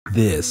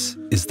This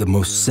is the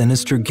most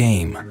sinister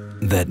game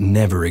that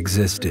never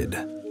existed.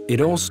 It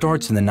all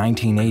starts in the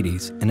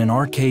 1980s in an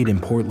arcade in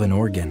Portland,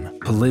 Oregon.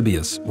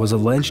 Polybius was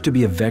alleged to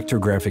be a vector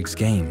graphics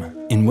game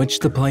in which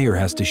the player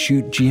has to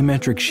shoot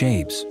geometric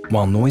shapes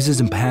while noises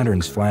and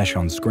patterns flash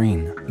on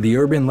screen. The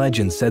urban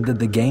legend said that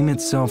the game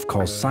itself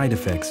caused side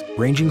effects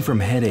ranging from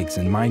headaches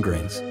and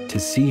migraines to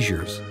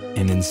seizures,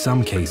 and in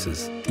some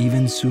cases,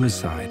 even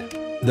suicide.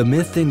 The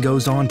myth then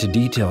goes on to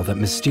detail that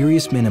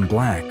mysterious men in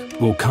black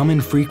will come in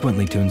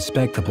frequently to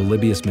inspect the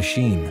Polybius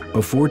machine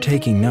before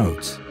taking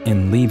notes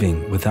and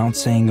leaving without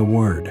saying a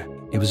word.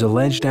 It was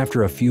alleged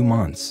after a few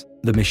months,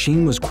 the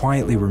machine was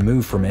quietly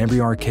removed from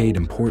every arcade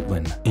in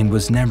Portland and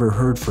was never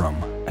heard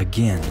from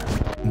again.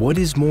 What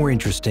is more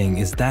interesting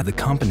is that the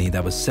company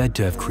that was said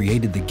to have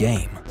created the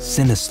game,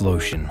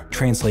 Syneslotion,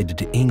 translated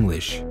to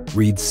English,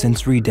 reads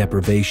sensory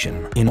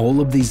deprivation. And all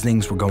of these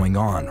things were going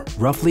on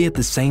roughly at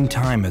the same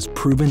time as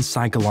proven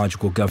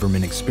psychological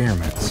government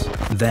experiments.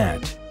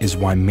 That is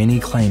why many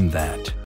claim that